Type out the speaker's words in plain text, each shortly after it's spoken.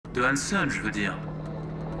De Hanson, je veux dire.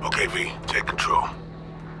 Okay, V, take control.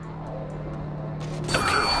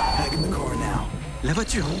 Okay, back in the car now. La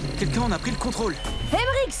voiture! Quelqu'un en a pris le contrôle!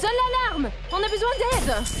 Emmerich, sonne l'alarme! On a besoin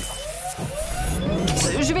d'aide!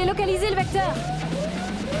 Je vais localiser le vecteur.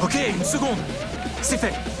 Ok, une seconde! C'est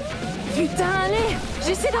fait! Putain, allez!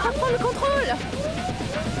 J'essaie de reprendre le contrôle!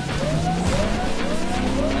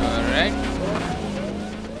 Alright.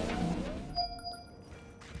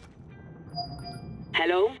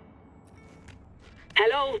 Hello?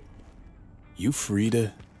 Hello? You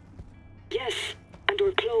Farida? Yes, and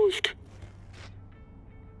we're closed.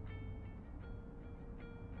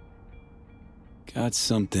 Got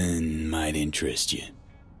something might interest you.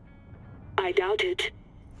 I doubt it.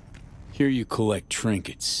 Here you collect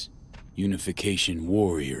trinkets. Unification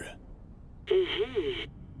War era. Mm-hmm.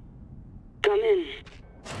 Come in.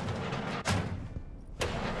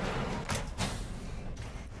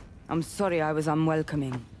 I'm sorry I was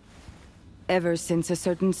unwelcoming. Ever since a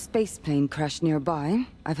certain space plane crashed nearby,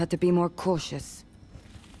 I've had to be more cautious.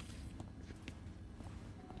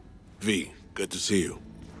 V, good to see you.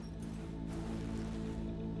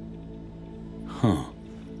 Huh.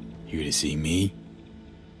 Here to see me?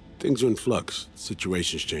 Things are in flux.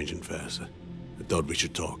 Situation's changing fast. I thought we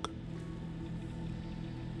should talk.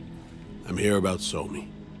 I'm here about Somi.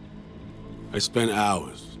 I spent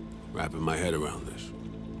hours wrapping my head around this,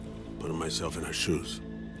 putting myself in her shoes.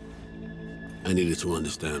 I needed to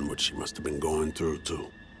understand what she must have been going through, too.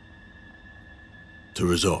 To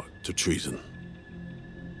resort to treason.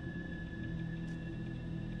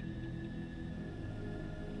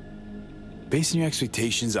 Basing your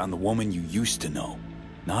expectations on the woman you used to know,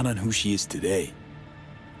 not on who she is today.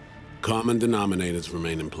 Common denominators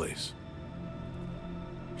remain in place.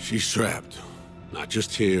 She's trapped. Not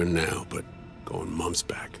just here and now, but going months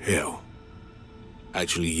back. Hell.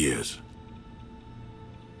 Actually years.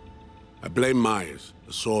 I blame Myers,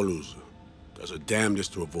 the sore loser. Does her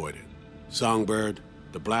damnedest to avoid it. Songbird,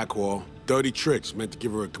 the Blackwall, dirty tricks meant to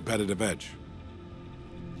give her a competitive edge.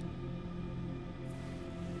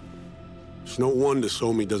 It's no wonder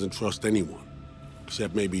Somi doesn't trust anyone.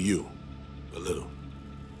 Except maybe you. A little.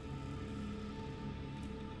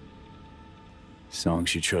 Song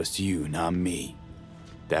should trust you, not me.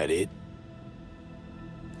 That it?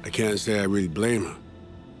 I can't say I really blame her.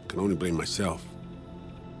 I can only blame myself.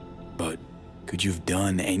 But could you have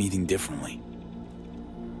done anything differently?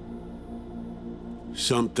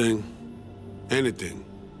 Something. Anything.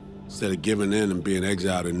 Instead of giving in and being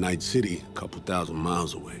exiled in Night City, a couple thousand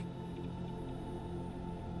miles away.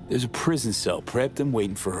 There's a prison cell prepped and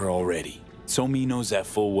waiting for her already. Somi knows that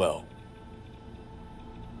full well.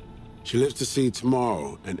 She lives to see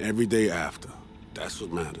tomorrow and every day after. That's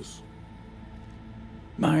what matters.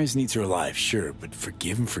 Myers needs her alive, sure, but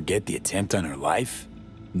forgive and forget the attempt on her life?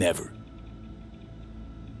 Never.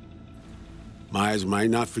 Myers might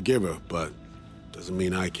not forgive her, but doesn't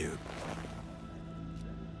mean I can.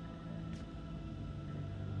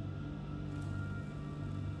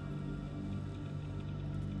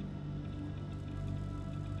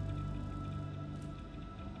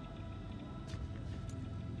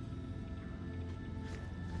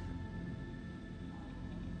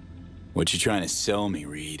 What you trying to sell me,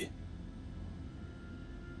 Reed?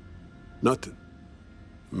 Nothing.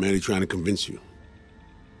 I'm merely trying to convince you.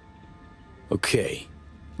 Okay.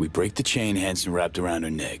 We break the chain Hanson wrapped around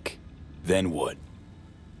her neck. Then what?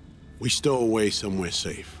 We stow away somewhere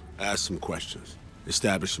safe, ask some questions,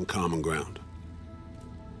 establish some common ground.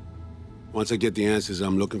 Once I get the answers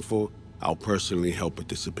I'm looking for, I'll personally help it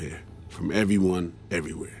disappear. From everyone,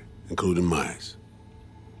 everywhere, including Myers.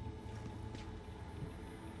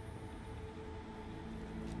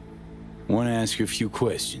 Want to ask you a few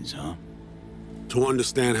questions, huh? To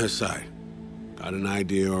understand her side. Got an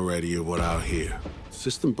idea already of what I'll hear.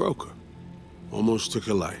 System broke her. Almost took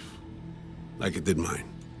her life. Like it did mine.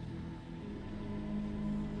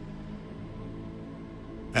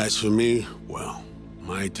 As for me, well,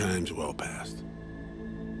 my time's well past.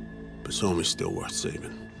 But Somi's still worth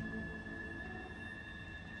saving.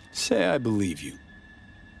 Say I believe you.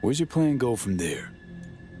 Where's your plan go from there?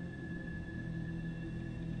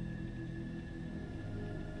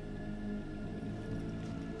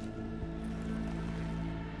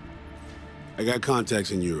 I got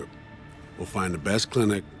contacts in Europe. We'll find the best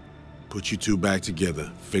clinic, put you two back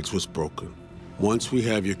together, fix what's broken. Once we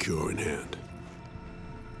have your cure in hand.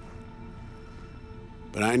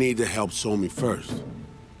 But I need to help Somi first.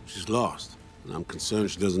 She's lost, and I'm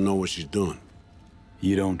concerned she doesn't know what she's doing.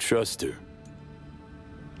 You don't trust her?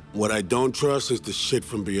 What I don't trust is the shit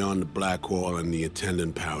from beyond the Blackwall and the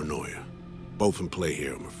attendant paranoia. Both in play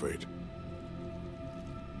here, I'm afraid.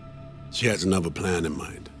 She has another plan in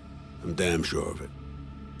mind. I'm damn sure of it.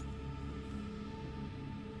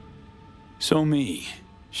 So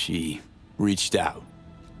she reached out.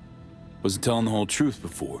 Wasn't telling the whole truth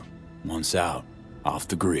before. Months out, off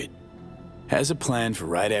the grid. Has a plan for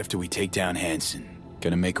right after we take down Hansen.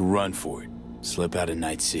 Gonna make a run for it. Slip out of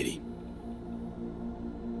Night City.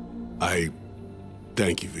 I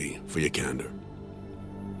thank you, V, for your candor.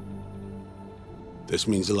 This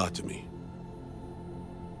means a lot to me.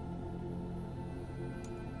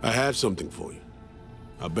 I have something for you.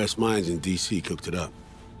 Our best minds in DC cooked it up.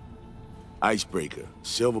 Icebreaker.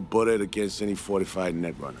 Silver bullet against any fortified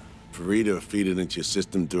netrunner. Farida will feed it into your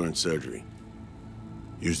system during surgery.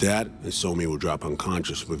 Use that, and Somi will drop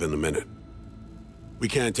unconscious within a minute. We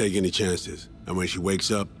can't take any chances, and when she wakes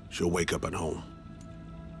up, she'll wake up at home.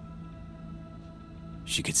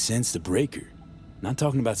 She could sense the breaker. Not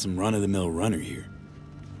talking about some run-of-the-mill runner here.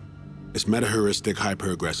 It's meta-heuristic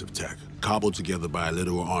hyper-aggressive tech, cobbled together by a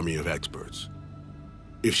literal army of experts.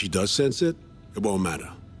 If she does sense it, it won't matter.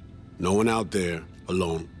 No one out there,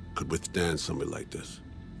 alone, could withstand something like this.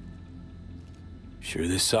 Sure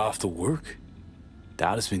this soft will work?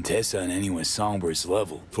 Doubt it's been tested on anyone Songbird's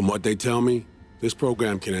level. From what they tell me, this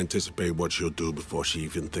program can anticipate what she'll do before she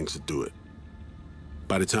even thinks to do it.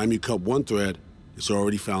 By the time you cut one thread, it's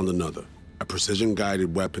already found another. A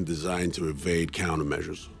precision-guided weapon designed to evade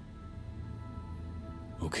countermeasures.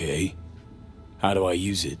 Okay. How do I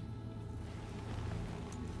use it?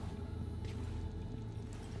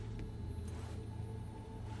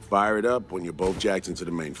 Fire it up when you're both jacked into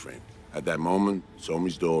the mainframe. At that moment,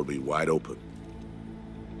 Somi's door will be wide open.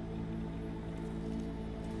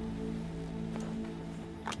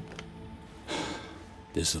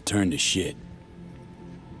 This'll turn to shit.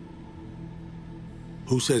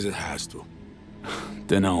 Who says it has to?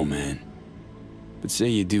 Dunno, man. But say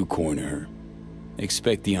you do corner her.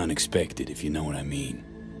 Expect the unexpected, if you know what I mean.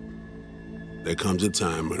 There comes a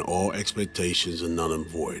time when all expectations are null and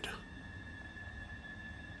void.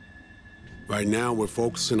 Right now, we're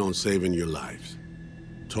focusing on saving your lives.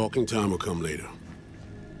 Talking time will come later.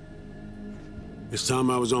 It's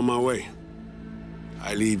time I was on my way.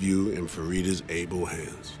 I leave you in Farida's able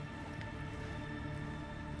hands.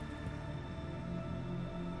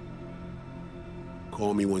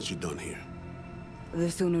 Call me once you're done here. The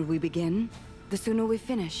sooner we begin, the sooner we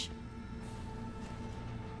finish.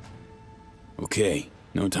 Okay,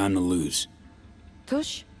 no time to lose.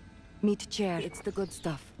 Tush, meet chair, it's the good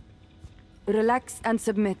stuff. Relax and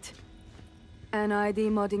submit. An ID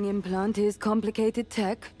modding implant is complicated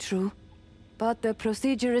tech, true. But the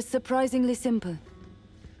procedure is surprisingly simple.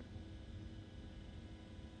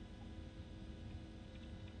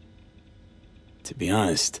 To be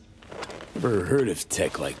honest, never heard of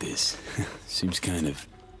tech like this. Seems kind of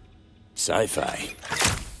sci-fi.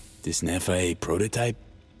 This an FIA prototype?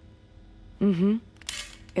 Mm-hmm.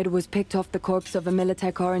 It was picked off the corpse of a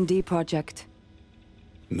Militech R&D project.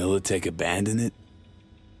 Militech abandoned it?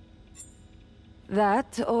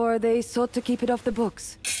 That, or they sought to keep it off the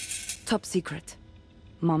books. Top secret.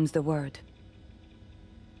 Mom's the word.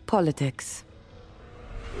 Politics.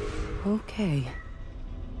 Okay.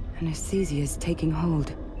 Anesthesia's taking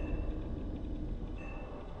hold.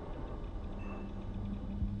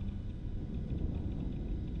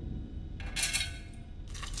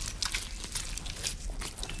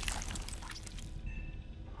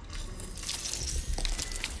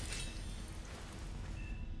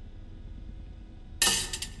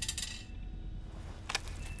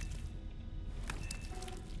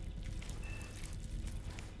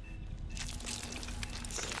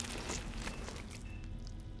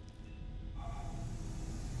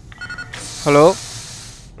 Hello?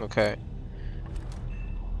 Okay.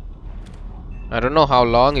 I don't know how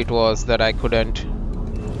long it was that I couldn't...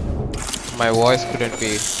 My voice couldn't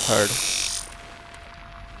be heard.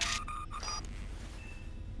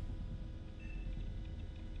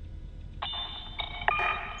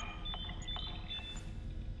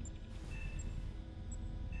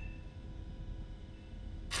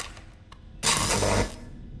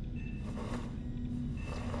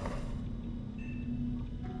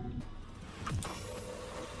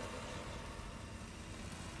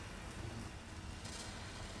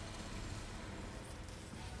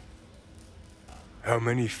 How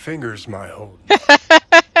many fingers am I holding?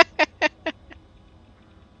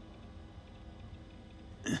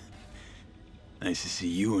 Nice to see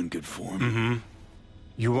you in good form. Mm-hmm.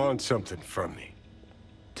 You want something from me?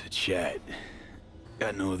 To chat.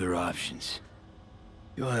 Got no other options.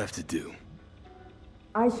 You'll have to do.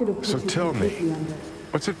 I should have. So tell me,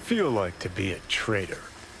 what's it feel like to be a traitor?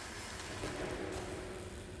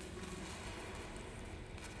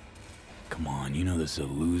 come on, you know this is a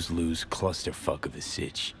lose-lose clusterfuck of a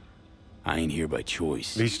sitch. I ain't here by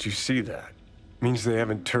choice. At least you see that. Means they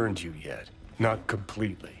haven't turned you yet. Not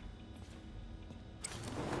completely.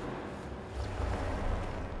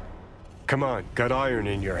 Come on, got iron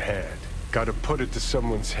in your hand. Gotta put it to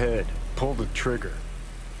someone's head. Pull the trigger.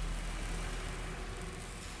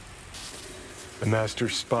 The master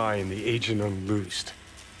spy and the agent unloosed.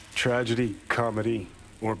 Tragedy, comedy,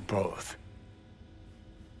 or both.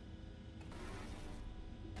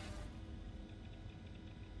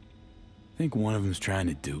 Think one of them's trying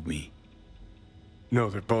to dupe me? No,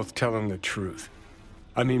 they're both telling the truth.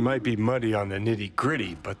 I mean, might be muddy on the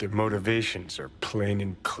nitty-gritty, but their motivations are plain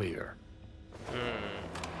and clear.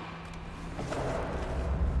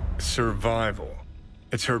 Survival.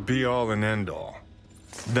 It's her be-all and end-all.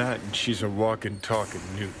 That, and she's a walking, talking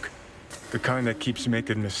nuke. The kind that keeps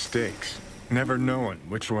making mistakes, never knowing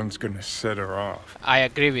which one's gonna set her off. I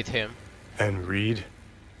agree with him. And Reed?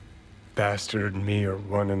 Bastard and me are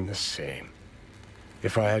one and the same.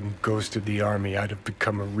 If I hadn't ghosted the army, I'd have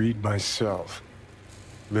become a Reed myself.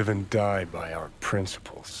 Live and die by our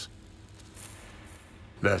principles.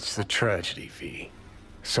 That's the tragedy, V.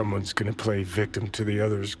 Someone's gonna play victim to the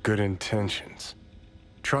other's good intentions.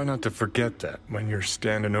 Try not to forget that when you're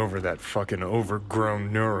standing over that fucking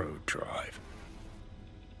overgrown neuro drive.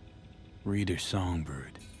 Reader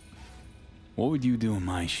Songbird. What would you do in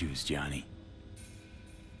my shoes, Johnny?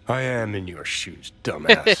 I am in your shoes,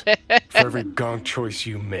 dumbass. For every gonk choice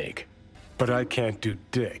you make. But I can't do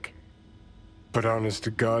dick. But honest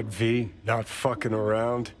to God, V, not fucking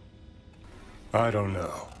around? I don't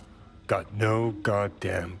know. Got no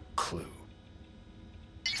goddamn clue.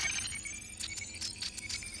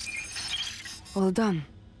 All done.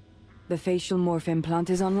 The facial morph implant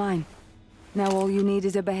is online. Now all you need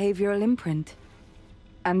is a behavioral imprint.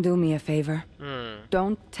 And do me a favor.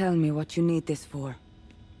 Don't tell me what you need this for.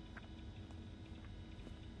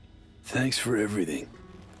 Thanks for everything.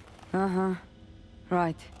 Uh-huh.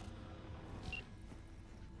 Right.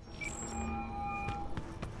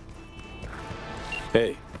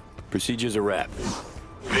 Hey, procedure's a wrap.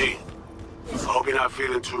 V, hope you're not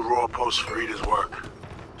feeling too raw post Farida's work.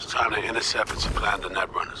 It's time to intercept and supplant the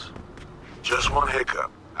netrunners. Just one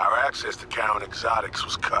hiccup. Our access to Karen Exotics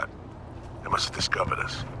was cut. They must have discovered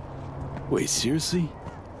us. Wait, seriously?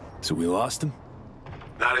 So we lost them?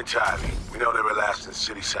 Not entirely. We know they were last in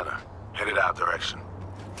city center, headed our direction.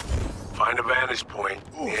 Find a vantage point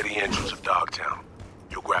near the entrance of Dogtown.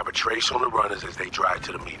 You'll grab a trace on the runners as they drive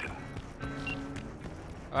to the meeting.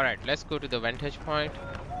 Alright, let's go to the vantage point.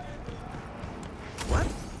 What?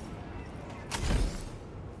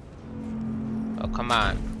 Oh, come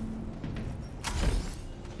on.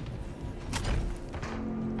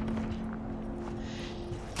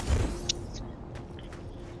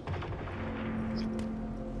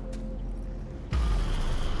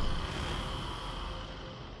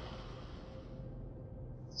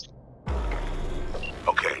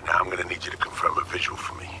 Okay, now I'm gonna need you to confirm a visual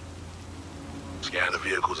for me. Scan the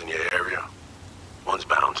vehicles in your area. One's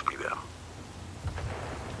bound to be them.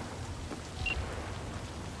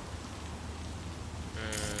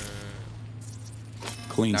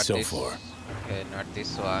 Clean Not so this. far. Okay, not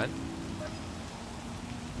this one.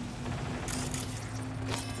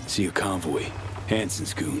 See a convoy.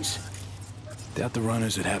 Hansen's goons. Doubt the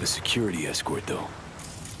runners would have a security escort, though.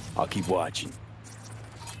 I'll keep watching.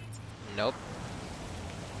 Nope.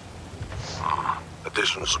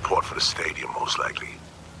 Additional support for the stadium, most likely.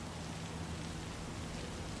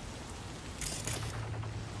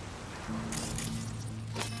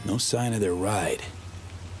 No sign of their ride.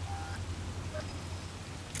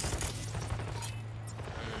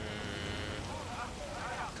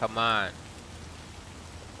 Come on.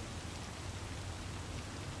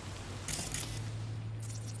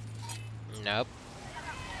 Nope.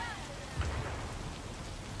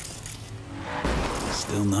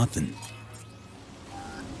 Still nothing.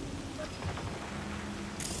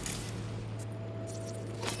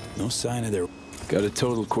 No sign of their... Got a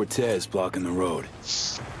total Cortez blocking the road.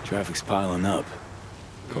 Traffic's piling up.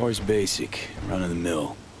 Car's basic,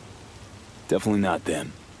 run-of-the-mill. Definitely not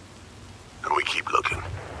them. And we keep looking.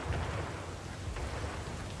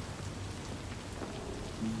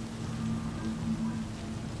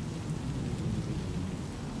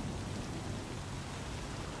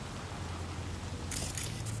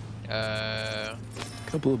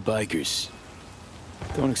 Couple of bikers.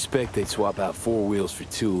 Don't expect they'd swap out 4 wheels for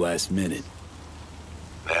 2 last minute.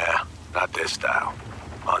 Nah, not this style.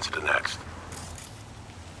 On to the next.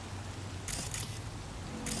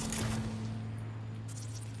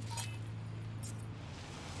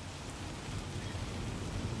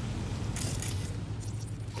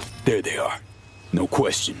 There they are. No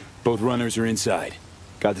question. Both runners are inside.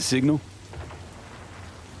 Got the signal?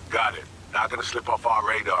 Got it. Not gonna slip off our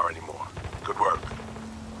radar anymore. Good work.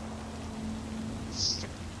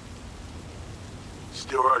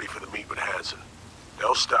 Still early for the meet with Hansen.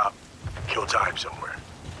 They'll stop, kill time somewhere.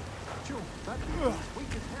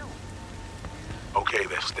 Okay,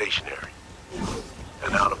 they're stationary.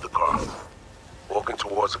 And out of the car. Walking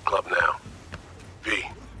towards the club now. V,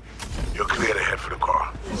 you're clear to head for the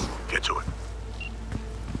car. Get to it.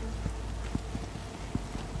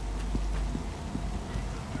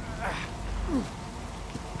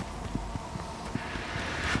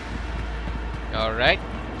 All right.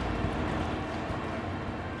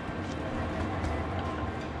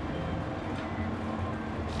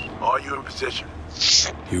 Are you in position?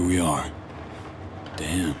 Here we are.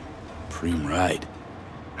 Damn. Preem ride.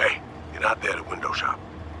 Hey, you're not there to window shop.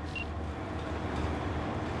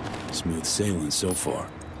 Smooth sailing so far.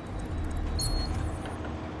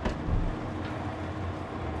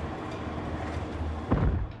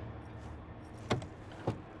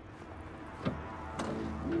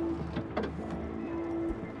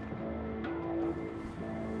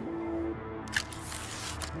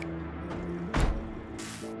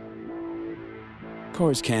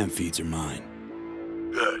 Car's cam feeds are mine.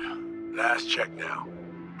 Good. Last check now.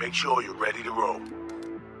 Make sure you're ready to roll.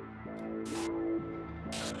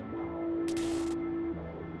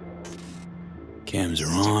 Cams are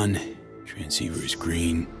on. Transceiver is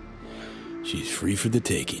green. She's free for the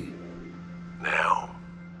taking. Now,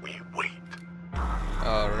 we wait.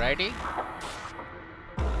 Alrighty.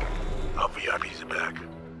 Our VIPs are back.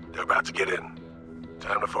 They're about to get in.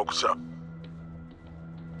 Time to focus up.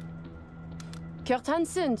 Kurt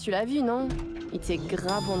Hansen, tu l'as vu, non? Il était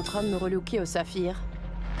grave en train de me relooker au saphir.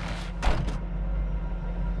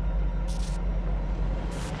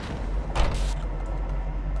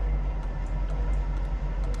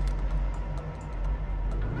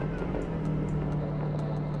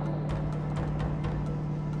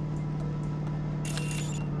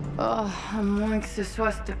 Oh, à moins que ce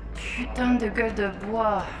soit cette putain de gueule de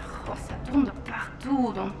bois. Oh, ça tourne de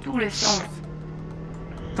partout, dans tous les sens.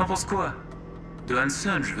 T'en penses quoi? De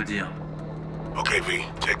Hansen, je veux dire. Okay, V,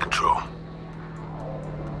 take control.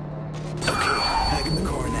 Back in the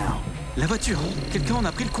car now. La voiture! Quelqu'un en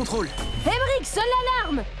a pris le contrôle! Emmerich, sonne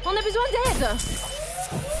l'alarme! On a besoin d'aide!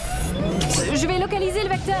 Je vais localiser le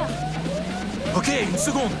vecteur. Ok, une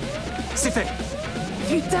seconde! C'est fait!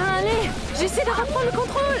 Putain, allez! J'essaie de reprendre le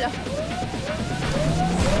contrôle!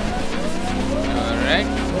 Alright.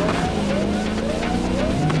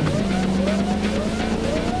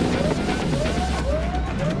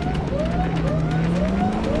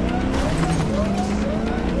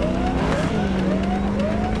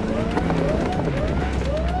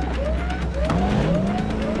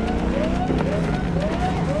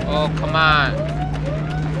 Oh, come on.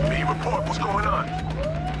 V, report what's going on.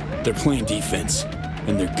 They're playing defense,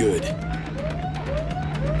 and they're good.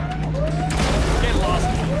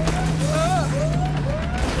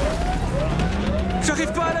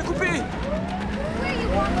 J'arrive pas à la couper!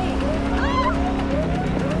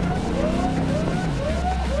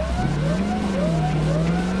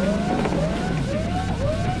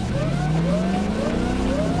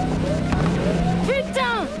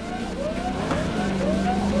 Putain!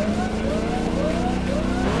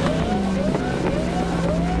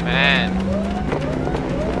 Man.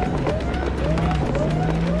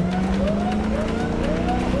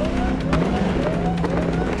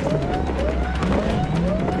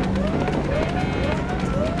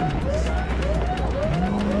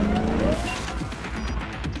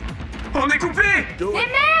 On est coupé! Do Mais it.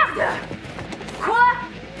 merde! Quoi?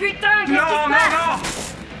 Putain, qu'est-ce qui Non, se non, passe? non!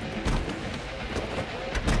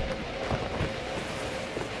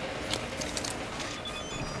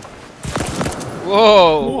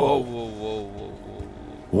 Whoa, whoa, whoa, whoa, whoa,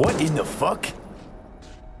 whoa. What in the fuck?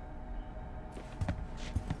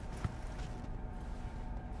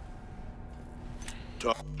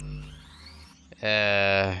 Talk.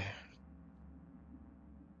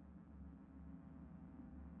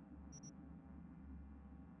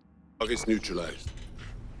 Target's neutralized.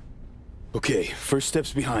 Okay, first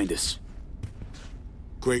step's behind us.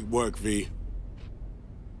 Great work, V.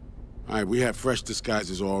 Alright, we have fresh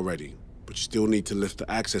disguises already, but you still need to lift the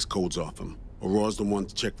access codes off them. Aurora's the one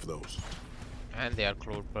to check for those. And they are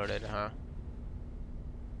cloud-blooded, huh?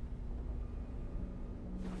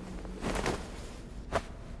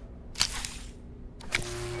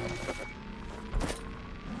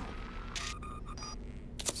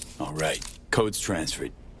 All right, code's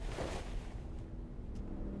transferred.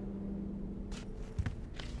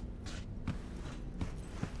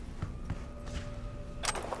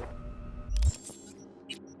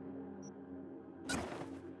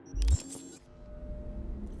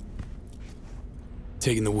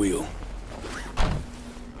 taking the wheel.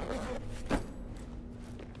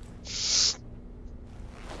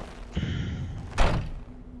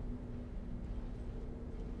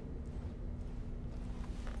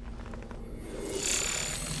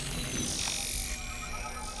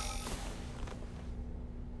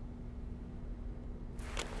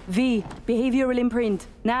 V, behavioral imprint,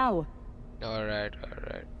 now. Alright,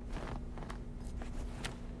 alright.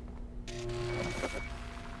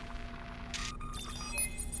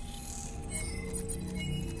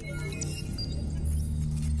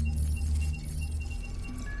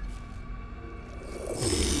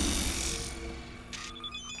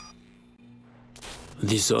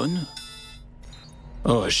 This on?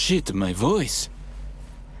 Oh shit, my voice.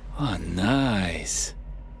 Oh, nice.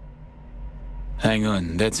 Hang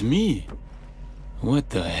on, that's me. What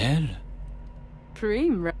the hell?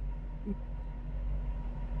 Prim.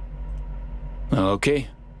 Okay,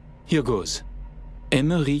 here goes.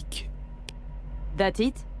 Emmerich. That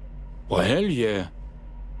it? Well, hell yeah.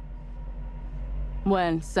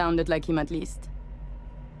 Well, sounded like him at least.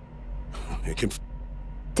 It can...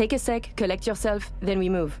 Take a sec, collect yourself, then we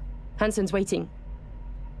move. Hansen's waiting.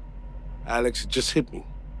 Alex, it just hit me.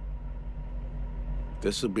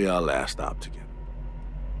 This'll be our last stop together.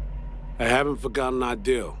 I haven't forgotten our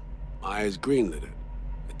deal. Myers greenlit it.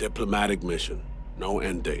 A diplomatic mission. No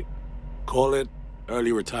end date. Call it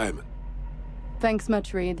early retirement. Thanks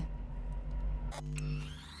much, Reed.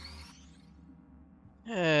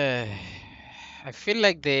 I feel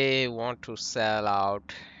like they want to sell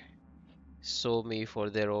out Somi for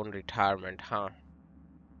their own retirement, huh?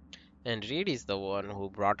 And Reed is the one who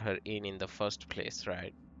brought her in the first place,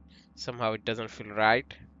 right? Somehow it doesn't feel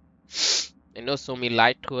right. I know Somi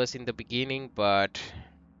lied to us in the beginning, but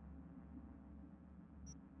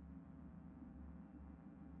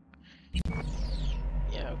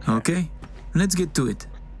yeah, okay. Okay, let's get to it.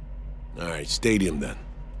 All right, stadium then.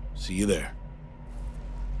 See you there.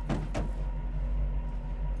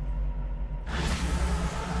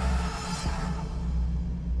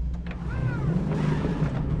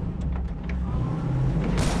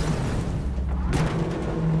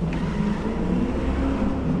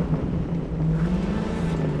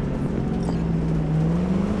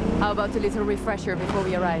 How about a little refresher before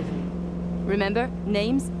we arrive? Remember,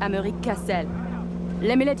 name's Americ Cassel.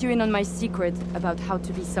 Let me let you in on my secret about how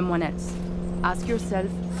to be someone else. Ask yourself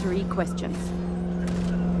 3 questions.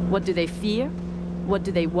 What do they fear? What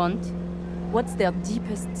do they want? What's their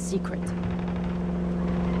deepest secret?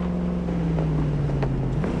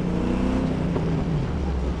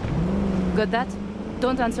 Got that?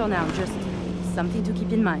 Don't answer now, just something to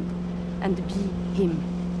keep in mind. And be him.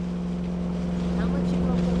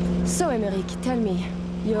 So, Emeric, tell me,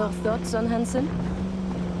 your thoughts on Hansen?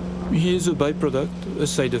 He is a byproduct, a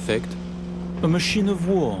side effect. A machine of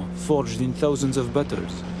war, forged in thousands of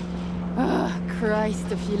battles. Ah, Christ,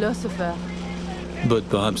 a philosopher. But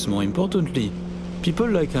perhaps more importantly, people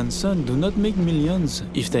like Hansen do not make millions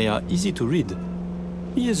if they are easy to read.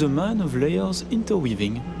 He is a man of layers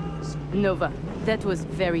interweaving. Nova, that was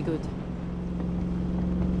very good.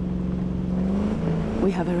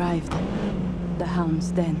 We have arrived. The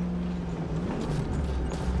Hound's Den.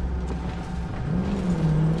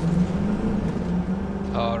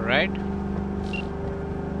 All right.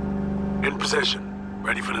 In position.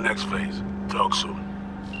 Ready for the next phase. Talk soon.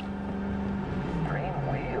 Dream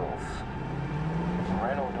wheels.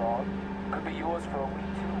 Rental dog. Could be yours for a week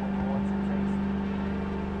too when you want some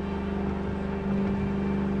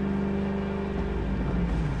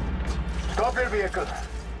taste. Stop your vehicle.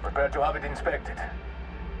 Prepare to have it inspected.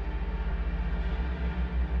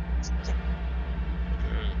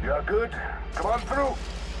 You are good. Come on through.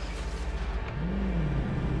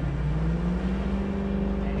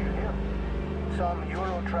 Did you hear? Some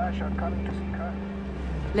Euro trash are coming to see her.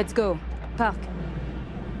 Let's go. Park.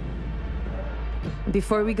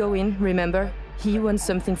 Before we go in, remember, he wants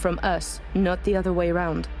something from us, not the other way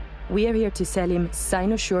around. We are here to sell him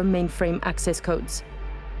Cynosure mainframe access codes.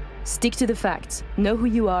 Stick to the facts, know who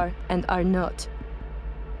you are and are not.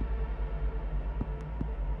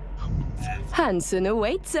 Hansen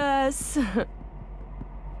awaits us.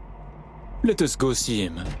 Let us go see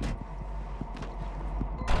him.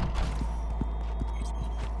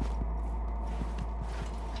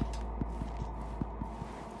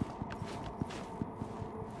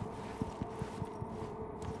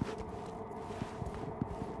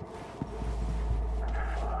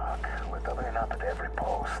 Fuck, we're doubling up at every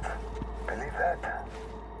post. Believe that?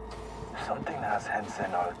 Something has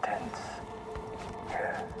Hansen all tense.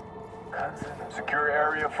 Yeah. Hansen, secure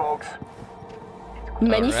area, folks.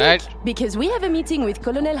 Magnifique, Alright. because we have a meeting with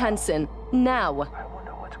Colonel Hansen, now. I wonder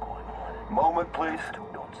Moment, please.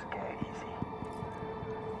 Don't scare easy.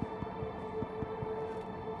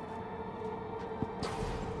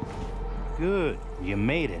 Good, you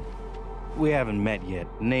made it. We haven't met yet.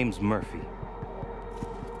 Name's Murphy.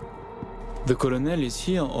 The colonel is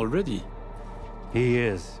here already. He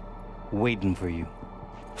is. Waiting for you.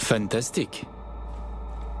 Fantastic.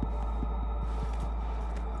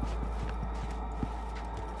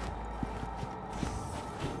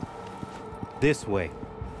 This way.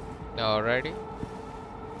 Alrighty.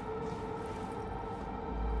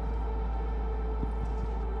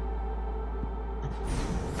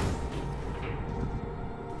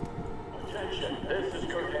 Attention, this is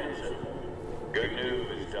Kurt Hansen. Good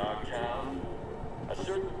news, Dogtown. A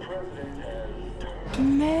certain president has...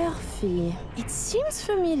 Murphy. It seems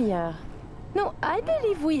familiar. No, I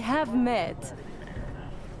believe we have met.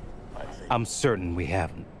 I'm certain we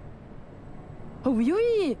haven't. Oh,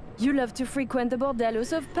 oui! You love to frequent the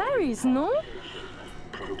bordellos of Paris, no?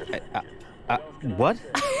 What?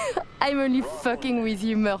 I'm only fucking with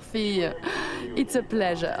you, Murphy. It's a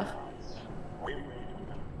pleasure.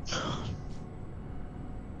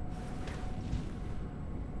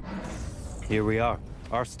 Here we are.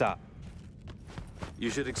 Our stop. You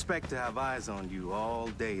should expect to have eyes on you all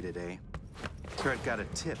day today. Kurt got a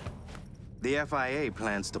tip. The FIA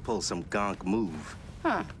plans to pull some gonk move.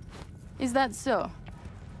 Huh. Is that so?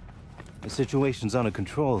 The situation's under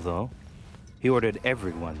control, though. He ordered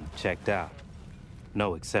everyone checked out.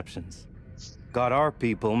 No exceptions. Got our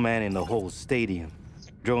people manning the whole stadium.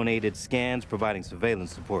 Drone-aided scans providing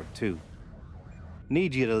surveillance support, too.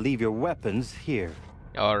 Need you to leave your weapons here.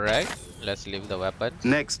 Alright, let's leave the weapon.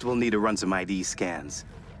 Next, we'll need to run some ID scans.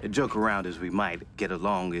 Joke around as we might, get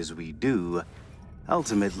along as we do.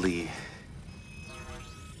 Ultimately,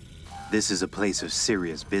 this is a place of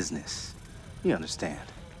serious business. You understand?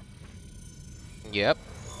 Yep.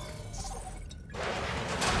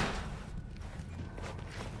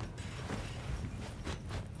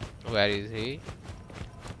 Where is he?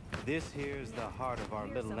 This here's the heart of our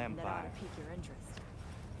little empire.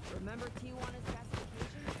 Remember Tijuana's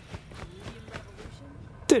gasification? Indian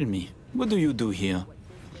Revolution? Tell me, what do you do here?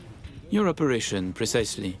 Your operation,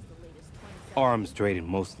 precisely. Arms trading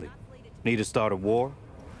mostly. Need to start a war?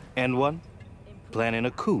 End one? Planning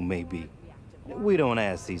a coup, maybe. We don't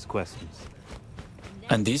ask these questions.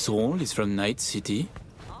 And this all is from Night City?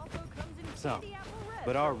 Some.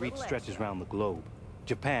 But our reach stretches around the globe.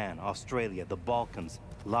 Japan, Australia, the Balkans,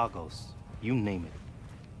 Lagos, you name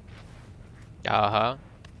it. Uh-huh.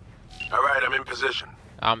 All right, I'm in position.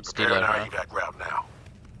 I'm still Prepare on an evac route now.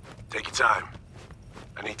 Take your time.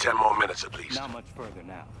 I need 10 more minutes at least. Not much further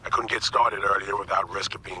now. I couldn't get started earlier without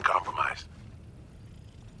risk of being compromised.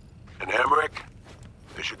 And Emmerich,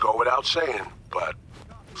 this should go without saying, but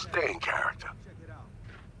stay in character.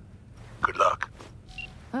 Good luck.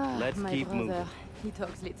 Let's my keep brother. moving. He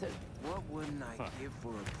talks little. What wouldn't I give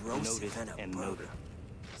for a roast and a burger?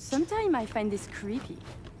 Sometimes I find this creepy.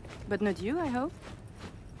 But not you, I hope?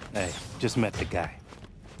 Hey, just met the guy.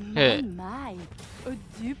 My, a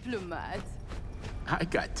diplomat. I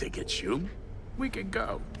got tickets, Shub. We can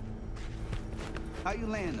go. How you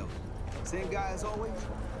land, though? Same guy as always?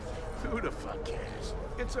 Who the fuck cares?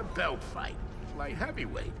 It's a belt fight. Light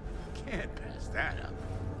heavyweight. Can't pass that up.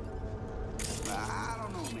 I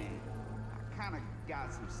don't know, man. I kinda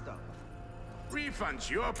got some stuff. Refund's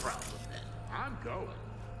your problem, then. I'm going.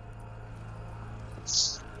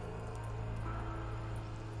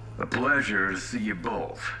 A pleasure to see you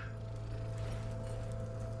both.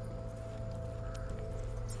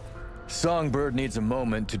 Songbird needs a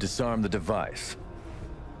moment to disarm the device.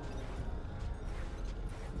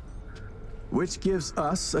 Which gives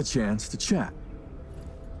us a chance to chat.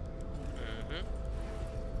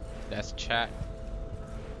 Let's chat.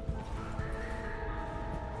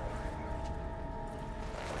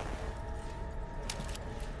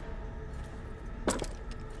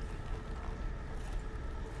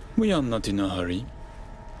 We are not in a hurry.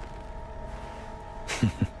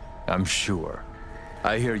 I'm sure.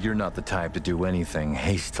 I hear you're not the type to do anything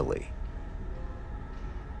hastily.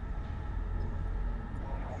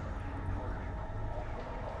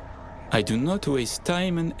 I do not waste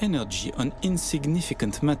time and energy on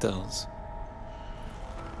insignificant matters.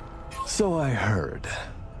 So I heard.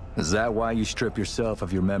 Is that why you strip yourself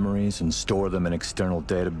of your memories and store them in external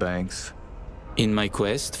databanks? In my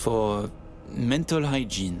quest for mental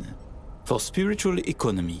hygiene, for spiritual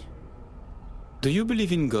economy. Do you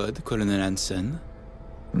believe in God, Colonel Hansen?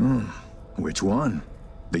 Which one?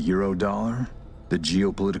 The Eurodollar? The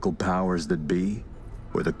geopolitical powers that be?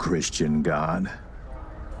 Or the Christian God?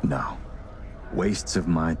 No. Wastes of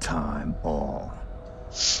my time, all.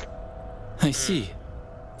 I see.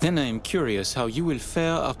 Then I am curious how you will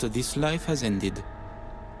fare after this life has ended.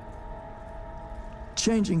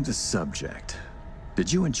 Changing the subject.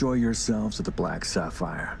 Did you enjoy yourselves at the Black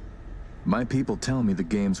Sapphire? My people tell me the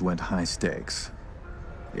games went high stakes.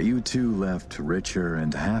 You two left richer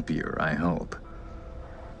and happier, I hope.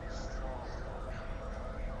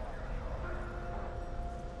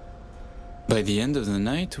 By the end of the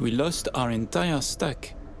night, we lost our entire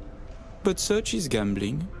stack. But such is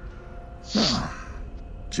gambling. Oh,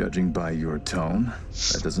 judging by your tone,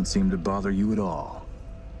 that doesn't seem to bother you at all.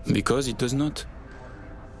 Because it does not.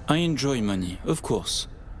 I enjoy money, of course.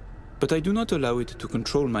 But I do not allow it to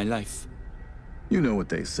control my life. You know what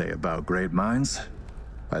they say about great minds.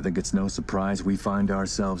 I think it's no surprise we find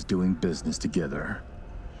ourselves doing business together.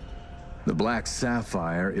 The Black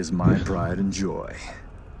Sapphire is my pride and joy.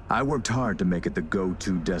 I worked hard to make it the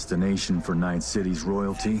go-to destination for Night City's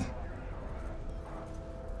royalty.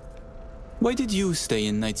 Why did you stay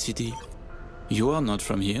in Night City? You are not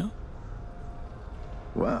from here?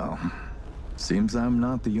 Well, seems I'm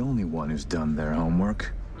not the only one who's done their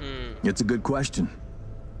homework. It's a good question.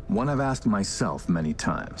 One I've asked myself many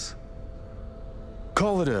times.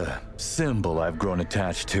 Call it a symbol I've grown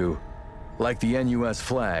attached to. Like the NUS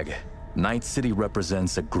flag, Night City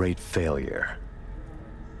represents a great failure.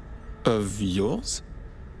 Of yours?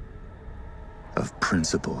 Of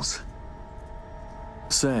principles.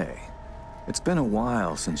 Say, it's been a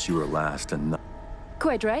while since you were last in...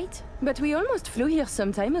 Quite right, but we almost flew here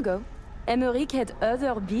some time ago. Emmerich had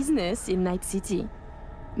other business in Night City.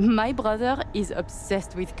 My brother is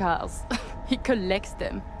obsessed with cars. He collects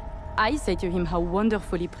them. I say to him how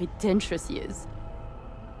wonderfully pretentious he is.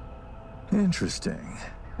 Interesting.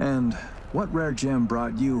 And what rare gem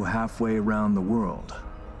brought you halfway around the world?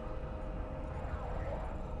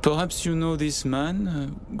 Perhaps you know this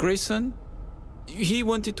man, Grayson? He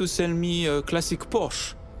wanted to sell me a classic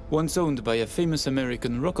Porsche, once owned by a famous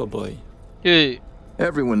American rocker boy. Hey.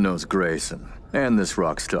 Everyone knows Grayson, and this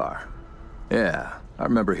rock star. Yeah, I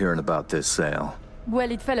remember hearing about this sale. Well,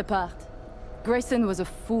 it fell apart. Grayson was a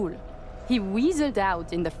fool. He weaseled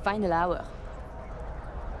out in the final hour.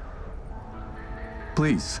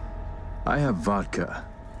 Please, I have vodka.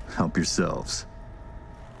 Help yourselves.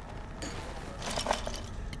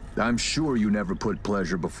 I'm sure you never put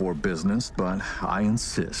pleasure before business, but I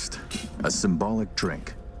insist. A symbolic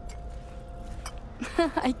drink.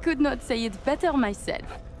 I could not say it better myself.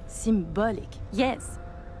 Symbolic, yes.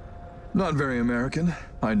 Not very American,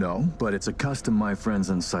 I know, but it's a custom my friends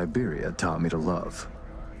in Siberia taught me to love.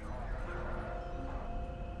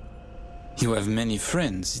 You have many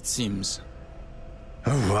friends, it seems.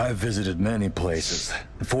 Oh, I've visited many places.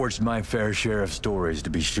 Forged my fair share of stories, to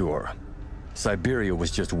be sure. Siberia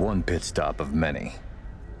was just one pit stop of many.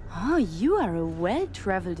 Oh, you are a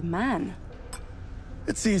well-traveled man.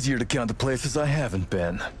 It's easier to count the places I haven't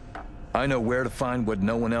been. I know where to find what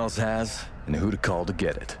no one else has, and who to call to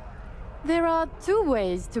get it. There are two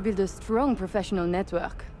ways to build a strong professional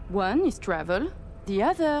network. One is travel, the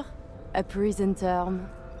other, a prison term.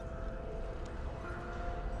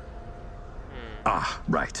 Ah,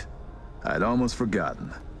 right. I'd almost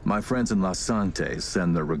forgotten. My friends in Los Santos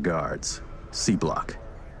send their regards. C-Block.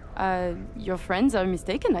 Your friends are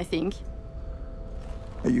mistaken, I think.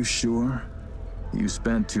 Are you sure? You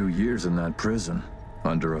spent 2 years in that prison,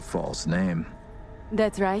 under a false name.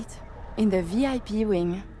 That's right. In the VIP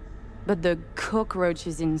wing. But the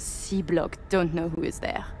cockroaches in C-Block don't know who is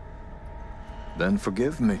there. Then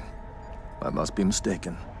forgive me. I must be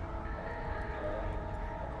mistaken.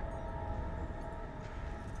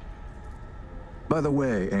 By the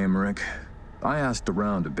way, Emmerich, I asked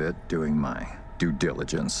around a bit doing my due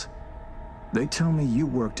diligence. They tell me you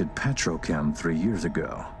worked at Petrochem 3 years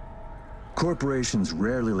ago. Corporations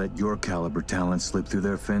rarely let your caliber talent slip through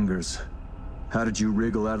their fingers. How did you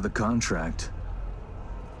wriggle out of the contract?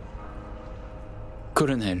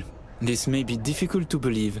 Colonel, this may be difficult to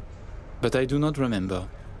believe, but I do not remember.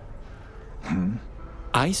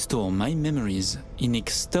 I store my memories in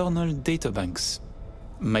external databanks.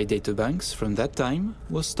 My databanks from that time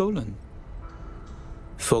was stolen.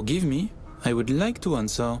 Forgive me, I would like to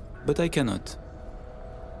answer, but I cannot.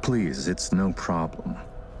 Please, it's no problem.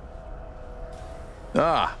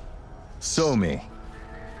 Ah, Somi.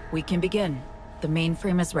 We can begin. The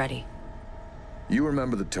mainframe is ready. You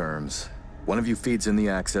remember the terms. One of you feeds in the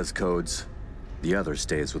access codes, the other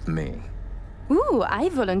stays with me. Ooh, I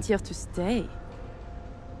volunteer to stay.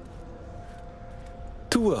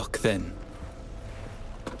 To work, then.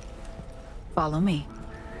 Follow me.